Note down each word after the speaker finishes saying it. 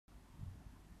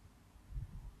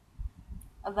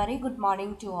A very good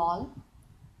morning to all.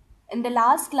 In the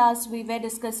last class, we were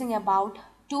discussing about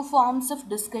two forms of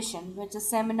discussion, which is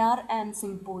seminar and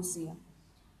symposium.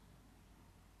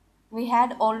 We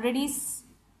had already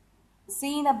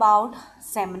seen about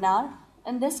seminar.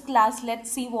 In this class,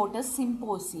 let's see what is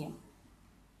symposium.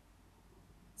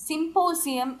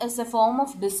 Symposium is a form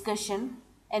of discussion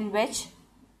in which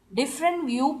different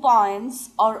viewpoints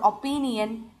or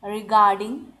opinion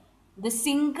regarding the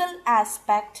single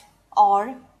aspect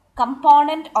or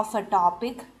component of a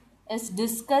topic is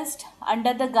discussed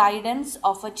under the guidance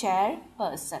of a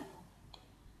chairperson.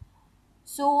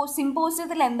 So,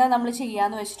 സിമ്പോസിയത്തിൽ എന്താ നമ്മൾ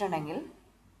ചെയ്യാന്ന് വെച്ചിട്ടുണ്ടെങ്കിൽ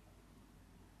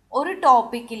ഒരു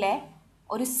ടോപ്പിക്കിലെ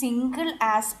ഒരു single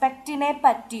ആസ്പെക്റ്റിനെ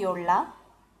പറ്റിയുള്ള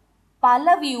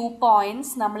പല view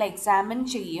points നമ്മൾ examine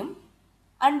ചെയ്യും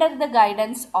under the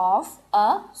guidance of A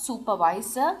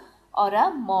supervisor or A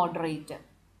moderator.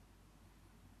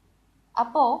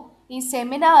 അപ്പോൾ ഈ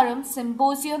സെമിനാറും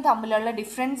സിമ്പോസിയവും തമ്മിലുള്ള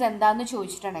ഡിഫറൻസ് എന്താണെന്ന്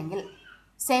ചോദിച്ചിട്ടുണ്ടെങ്കിൽ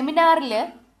സെമിനാറിൽ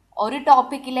ഒരു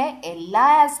ടോപ്പിക്കിലെ എല്ലാ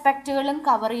ആസ്പെക്റ്റുകളും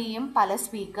കവർ ചെയ്യും പല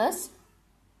speakers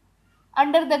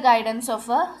under the guidance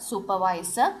of A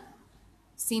supervisor.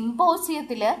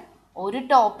 സിമ്പോസിയത്തിൽ ഒരു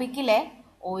ടോപ്പിക്കിലെ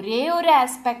ഒരേ ഒരു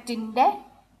ആസ്പെക്റ്റിൻ്റെ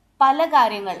പല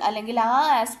കാര്യങ്ങൾ അല്ലെങ്കിൽ ആ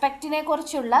ആസ്പെക്റ്റിനെ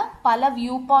കുറിച്ചുള്ള പല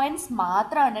വ്യൂ പോയിന്റ്സ്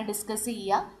മാത്രമാണ് ഡിസ്കസ്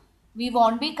ചെയ്യുക. V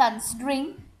won't be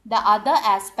considering the other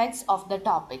aspects of the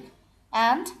topic,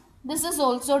 and this is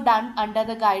also done under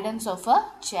the guidance of a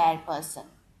chairperson.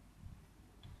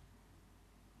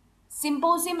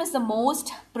 Symposium is the most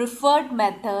preferred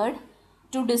method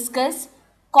to discuss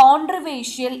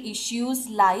controversial issues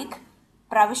like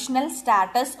professional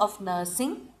status of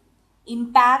nursing,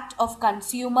 impact of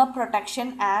Consumer Protection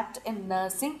Act in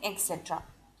nursing, etc.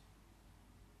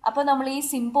 അപ്പോൾ നമ്മൾ ഈ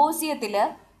സിമ്പോസിയത്തിൽ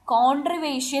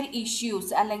കോൺട്രവേഷ്യൽ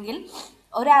issues അല്ലെങ്കിൽ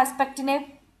ഒരു ആസ്പെക്റ്റിനെ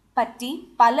പറ്റി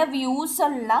പല views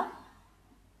ഉള്ള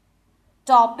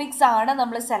topics ആണ്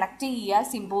നമ്മൾ സെലക്ട് ചെയ്യുക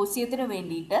സിമ്പോസിയത്തിന്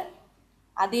വേണ്ടിയിട്ട്.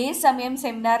 അതേസമയം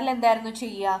സെമിനാറിൽ എന്തായിരുന്നു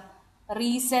ചെയ്യുക?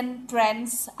 റീസെൻറ്റ്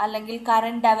ട്രെൻഡ്സ് അല്ലെങ്കിൽ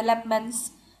കറണ്ട് ഡെവലപ്മെൻറ്റ്സ്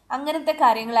അങ്ങനത്തെ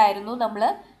കാര്യങ്ങളായിരുന്നു നമ്മൾ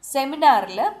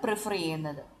സെമിനാറിൽ പ്രിഫർ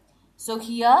ചെയ്യുന്നത്. So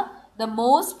here the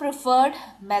most preferred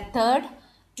method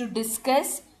to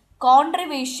discuss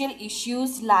controversial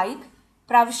issues like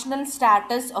professional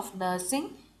status of nursing,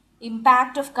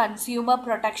 impact of Consumer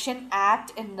Protection Act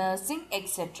in nursing,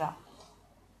 etc.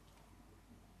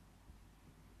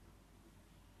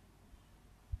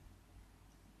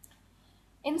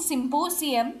 In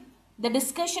symposium, the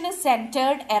discussion is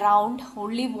centered around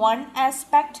only one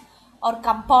aspect or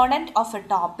component of a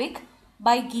topic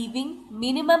by giving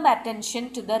minimum attention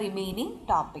to the remaining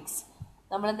topics.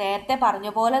 നമ്മൾ നേരത്തെ പറഞ്ഞ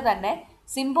പോലെ തന്നെ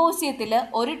സിമ്പോസിയത്തിൽ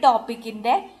ഒരു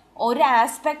ടോപ്പിക്കിൻ്റെ ഒരു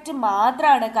aspect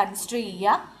മാത്രമാണ് consider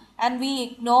ചെയ്യുക and we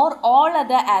ignore all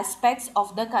other aspects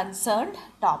of the concerned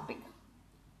topic.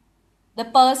 The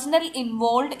personnel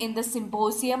involved in the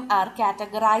symposium are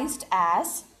categorized as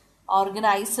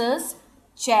organizers,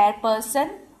 chairperson,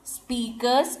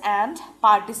 speakers and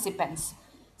participants.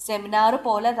 Seminar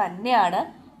പോലെ തന്നെയാണ്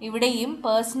ഇവിടെയും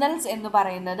പേഴ്സണൽസ് എന്ന്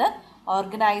പറയുന്നത്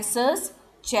organisers,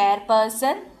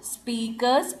 chairperson,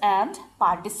 speakers and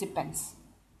participants.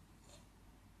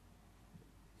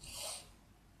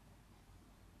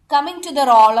 Coming to the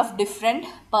role of different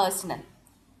personnel.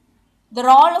 The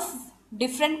role of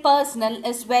different personnel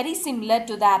is very similar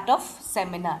to that of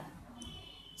seminar.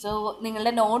 So,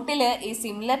 നിങ്ങളുടെ നോട്ടിൽ ഈ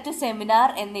similar to seminar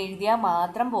എന്ന് എഴുതിയാൽ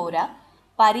മാത്രം പോരാ.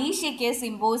 പരീക്ഷയ്ക്ക്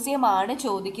സിമ്പോസിയം ആണ്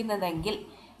ചോദിക്കുന്നതെങ്കിൽ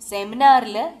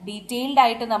സെമിനാറിൽ ഡീറ്റെയിൽഡ്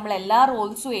ആയിട്ട് നമ്മൾ എല്ലാ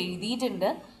റോൾസും എഴുതിയിട്ടുണ്ട്.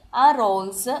 ആ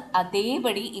റോൾസ്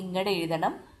അതേപടി ഇങ്ങോട്ട്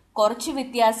എഴുതണം. കുറച്ച്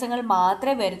വ്യത്യാസങ്ങൾ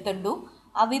മാത്രമേ വരുത്തുള്ളൂ.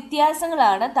 ആ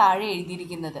വ്യത്യാസങ്ങളാണ് താഴെ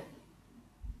എഴുതിയിരിക്കുന്നത്.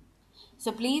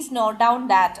 So please note down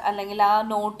that, അല്ലെങ്കിൽ ആ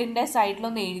നോട്ടിൻ്റെ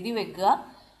സൈഡിലൊന്ന് എഴുതി വെക്കുക.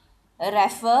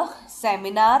 Refer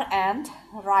seminar and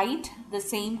write the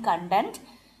same content.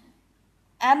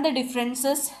 And the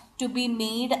differences to be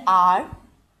made R: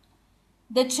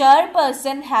 the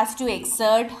chairperson has to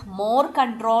exert more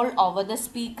control over the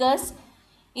speakers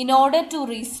in order to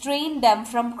restrain them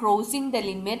from crossing the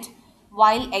limit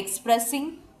while expressing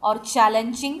or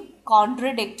challenging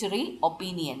contradictory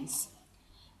opinions.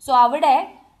 So അവിടെ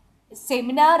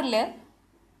സെമിനാറിൽ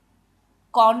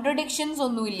contradictions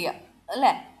ഒന്നുമില്ല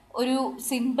അല്ലേ? ഒരു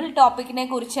simple ടോപ്പിക്കിനെ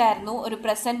കുറിച്ചായിരുന്നു ഒരു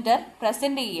presenter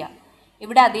present ചെയ്യുക.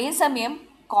 ഇവിടെ അതേസമയം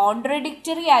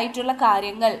കോൺട്രഡിക്റ്ററി ആയിട്ടുള്ള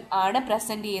കാര്യങ്ങൾ ആണ്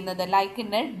പ്രസൻറ്റ് ചെയ്യുന്നത്, ലൈക്ക് ഇൻ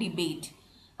എ ഡിബേറ്റ്.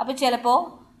 അപ്പോൾ ചിലപ്പോൾ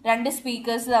രണ്ട്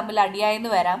സ്പീക്കേഴ്സ് തമ്മിൽ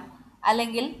അടിയായെന്ന് വരാം,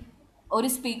 അല്ലെങ്കിൽ ഒരു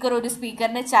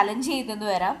സ്പീക്കറിനെ ചലഞ്ച് ചെയ്തെന്ന്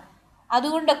വരാം.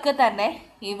 അതുകൊണ്ടൊക്കെ തന്നെ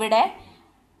ഇവിടെ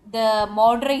the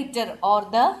moderator or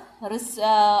the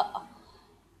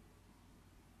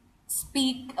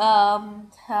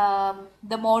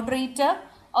the moderator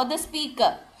or the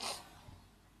speaker,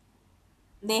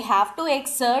 they have to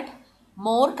exert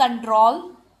more control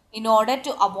in order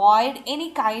to avoid any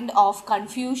kind of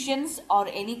confusions or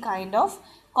any kind of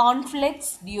conflicts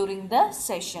during the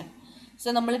session. So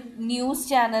നമ്മൾ news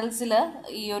ചാനൽസിൽ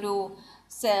ഈ ഒരു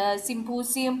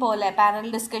symposium പോലെ panel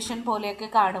discussion പോലെയൊക്കെ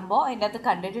കാണുമ്പോൾ അതിൻ്റെ അകത്ത്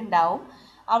കണ്ടിട്ടുണ്ടാവും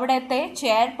അവിടുത്തെ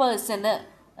ചെയർപേഴ്സണ്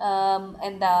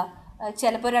എന്താ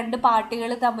ചിലപ്പോൾ രണ്ട് പാർട്ടികൾ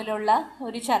തമ്മിലുള്ള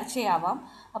ഒരു ചർച്ചയാവാം.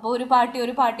 അപ്പോൾ ഒരു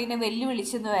പാർട്ടീനെ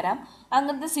വെല്ലുവിളിച്ചെന്ന് വരാം.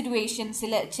 അങ്ങനത്തെ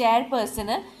സിറ്റുവേഷൻസിൽ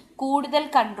ചെയർപേഴ്സണ് കൂടുതൽ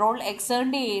കൺട്രോൾ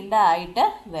എക്സേർട്ട് ചെയ്യേണ്ടതായിട്ട്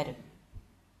വരും.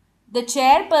 The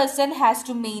chairperson has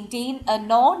to maintain a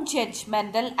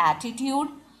non-judgmental attitude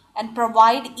and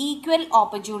provide equal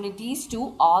opportunities to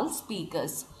all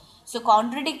speakers. So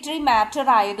contradictory matter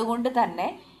ആയതുകൊണ്ട് തന്നെ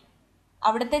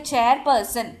അവിടുത്തെ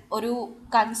ചെയർപേഴ്സൺ ഒരു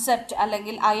കൺസെപ്റ്റ്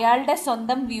അല്ലെങ്കിൽ അയാളുടെ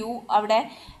സ്വന്തം വ്യൂ അവിടെ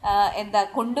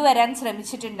കൊണ്ടുവരാൻ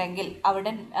ശ്രമിച്ചിട്ടുണ്ടെങ്കിൽ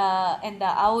അവിടെ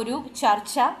ആ ഒരു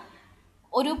ചർച്ച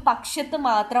ഒരു പക്ഷത്ത്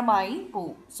മാത്രമായി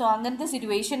പോവും. സോ അങ്ങനത്തെ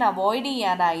സിറ്റുവേഷൻ അവോയ്ഡ്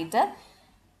ചെയ്യാനായിട്ട്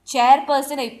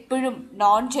ചെയർപേഴ്സൺ എപ്പോഴും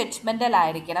നോൺ ജഡ്ജ്മെൻ്റൽ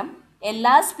ആയിരിക്കണം.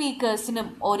 എല്ലാ സ്പീക്കേഴ്സിനും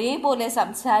ഒരേപോലെ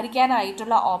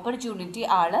സംസാരിക്കാനായിട്ടുള്ള ഓപ്പർച്യൂണിറ്റി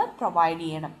ആള് പ്രൊവൈഡ്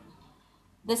ചെയ്യണം.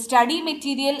 The study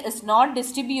material is not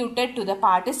distributed to the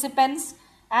participants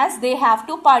as they have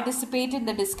to participate in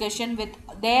the discussion with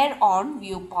their own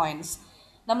viewpoints.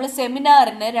 നമ്മൾ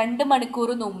സെമിനാറിന് 2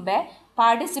 മണിക്കൂർ മുമ്പേ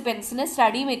പാർട്ടിസിപ്പൻസിന്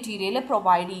സ്റ്റഡി മെറ്റീരിയൽ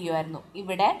പ്രൊവൈഡ് ചെയ്യുമായിരുന്നു.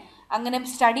 ഇവിടെ അങ്ങനെ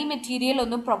സ്റ്റഡി മെറ്റീരിയൽ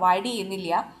ഒന്നും പ്രൊവൈഡ്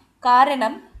ചെയ്യുന്നില്ല.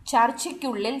 കാരണം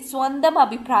ചർച്ചയ്ക്കുള്ളിൽ സ്വന്തം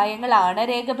അഭിപ്രായങ്ങളാണ്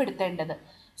രേഖപ്പെടുത്തേണ്ടത്.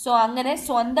 സോ അങ്ങനെ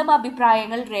സ്വന്തം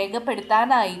അഭിപ്രായങ്ങൾ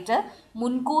രേഖപ്പെടുത്താനായിട്ട്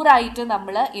മുൻകൂറായിട്ട്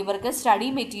നമ്മൾ ഇവർക്ക് സ്റ്റഡി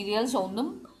മെറ്റീരിയൽസ് ഒന്നും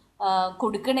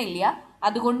കൊടുക്കണില്ല.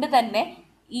 അതുകൊണ്ട് തന്നെ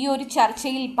ഈ ഒരു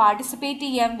ചർച്ചയിൽ പാർട്ടിസിപ്പേറ്റ്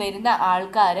ചെയ്യാൻ വരുന്ന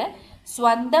ആൾക്കാർ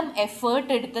സ്വന്തം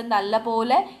എഫേർട്ട് എടുത്ത്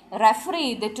നല്ലപോലെ റെഫർ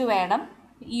ചെയ്തിട്ട് വേണം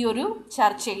ഈ ഒരു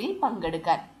ചർച്ചയിൽ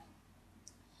പങ്കെടുക്കാൻ.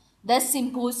 The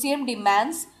symposium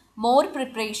demands more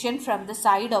preparation from the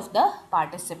side of the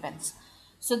participants.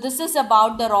 So this is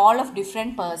about the role of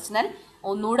different personnel.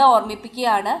 ഒന്നുകൂടെ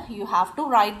ഓർമ്മിപ്പിക്കുകയാണ്, you have to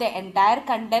write the entire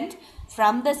content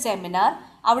from the seminar.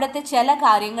 അവിടുത്തെ ചില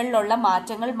കാര്യങ്ങളിലുള്ള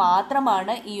മാറ്റങ്ങൾ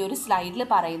മാത്രമാണ് ഈ ഒരു സ്ലൈഡിൽ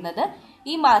പറയുന്നത്.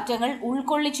 ഈ മാറ്റങ്ങൾ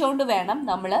ഉൾക്കൊള്ളിച്ചുകൊണ്ട് വേണം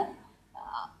നമ്മൾ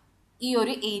ഈ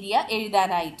ഒരു ഏരിയ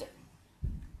എഴുതാനായിട്ട്.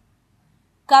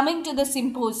 Coming to the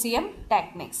symposium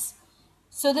techniques.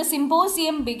 So the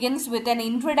symposium begins with an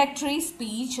introductory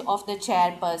speech of the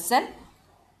chairperson.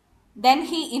 Then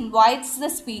he invites the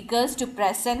speakers to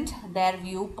present their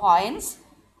viewpoints.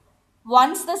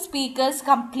 Once the speakers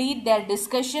complete their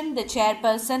discussion, the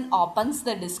chairperson opens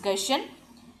the discussion.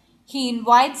 He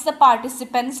invites the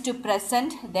participants to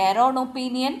present their own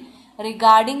opinion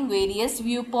regarding various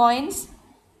viewpoints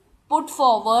put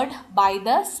forward by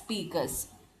the speakers.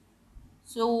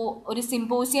 So ഒരു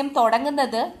symposium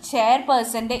തുടങ്ങുന്നത്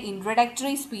ചെയർപേഴ്സൻ്റെ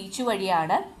introductory speech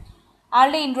വഴിയാണ്.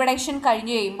 ആളുടെ introduction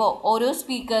കഴിഞ്ഞ് കഴിയുമ്പോൾ ഓരോ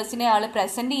സ്പീക്കേഴ്സിനെ ആൾ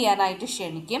present ചെയ്യാനായിട്ട്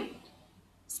ക്ഷണിക്കും.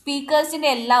 സ്പീക്കേഴ്സിൻ്റെ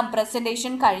എല്ലാം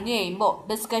presentation കഴിഞ്ഞ് കഴിയുമ്പോൾ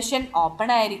ഡിസ്കഷൻ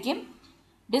ഓപ്പൺ ആയിരിക്കും.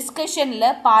 ഡിസ്കഷനിൽ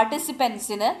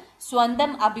പാർട്ടിസിപ്പൻസിന്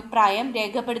സ്വന്തം അഭിപ്രായം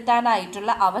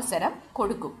രേഖപ്പെടുത്താനായിട്ടുള്ള അവസരം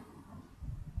കൊടുക്കും.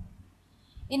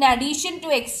 In addition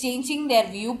to exchanging their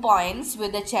viewpoints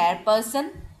with the chairperson,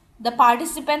 the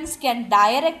participants can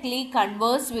directly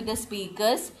converse with the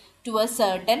speakers to a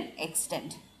certain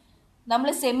extent. നമ്മൾ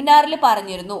സെമിനാറിൽ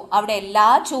പറഞ്ഞിരുന്നു അവിടെ എല്ലാ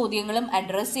ചോദ്യങ്ങളും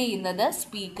അഡ്രസ്സ് ചെയ്യുന്നത്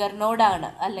സ്പീക്കറിനോടാണ്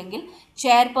അല്ലെങ്കിൽ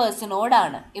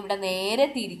ചെയർപേഴ്സണോടാണ്. ഇവിടെ നേരെ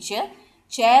തിരിച്ച്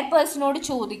ചെയർപേഴ്സണോട്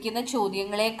ചോദിക്കുന്ന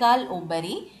ചോദ്യങ്ങളെക്കാൾ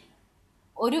ഉപരി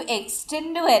ഒരു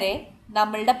എക്സ്റ്റെൻഡ് വരെ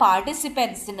നമ്മളുടെ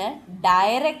പാർട്ടിസിപ്പൻസിന്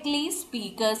ഡയറക്റ്റ്ലി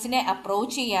സ്പീക്കേഴ്സിനെ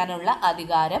അപ്രോച്ച് ചെയ്യാനുള്ള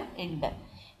അധികാരം ഉണ്ട്.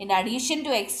 In addition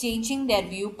to exchanging their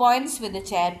viewpoints with the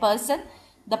chairperson,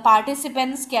 the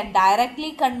participants can directly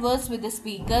converse with the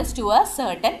speakers to a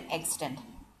certain extent.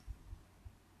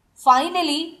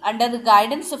 Finally, under the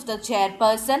guidance of the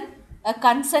chairperson, a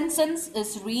consensus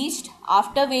is reached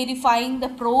after verifying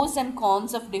the pros and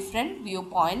cons of different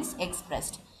viewpoints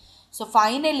expressed. So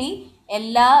finally,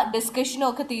 എല്ലാ ഡിസ്കഷനും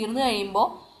ഒക്കെ തീർന്നു കഴിയുമ്പോൾ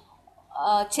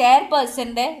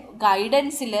ചെയർപേഴ്സൻ്റെ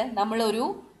ഗൈഡൻസിൽ നമ്മളൊരു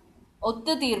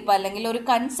ഒത്തുതീർപ്പ് അല്ലെങ്കിൽ ഒരു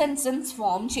consensus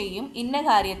form ചെയ്യും. ഇന്ന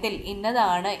കാര്യത്തിൽ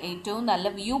ഇന്നതാണ് ഏറ്റവും നല്ല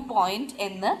വ്യൂ പോയിന്റ്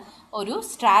എന്ന് ഒരു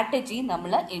സ്ട്രാറ്റജി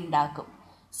നമ്മൾ ഉണ്ടാക്കും.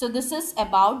 So this is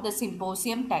about the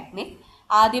symposium technique.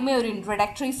 ആദ്യമേ ഒരു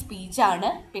ഇൻട്രൊഡക്ടറി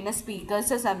സ്പീച്ചാണ്, പിന്നെ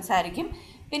സ്പീക്കേഴ്സ് സംസാരിക്കും,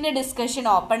 പിന്നെ ഡിസ്കഷൻ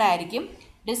ഓപ്പൺ ആയിരിക്കും.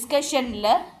 ഡിസ്കഷനിൽ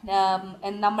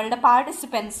നമ്മളുടെ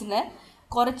പാർട്ടിസിപ്പൻസിന്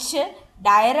കുറച്ച്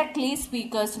ഡയറക്റ്റ്ലി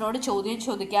സ്പീക്കേഴ്സിനോട് ചോദ്യം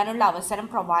ചോദിക്കാനുള്ള അവസരം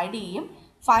പ്രൊവൈഡ് ചെയ്യും.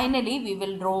 Finally, we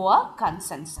will draw a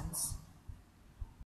consensus.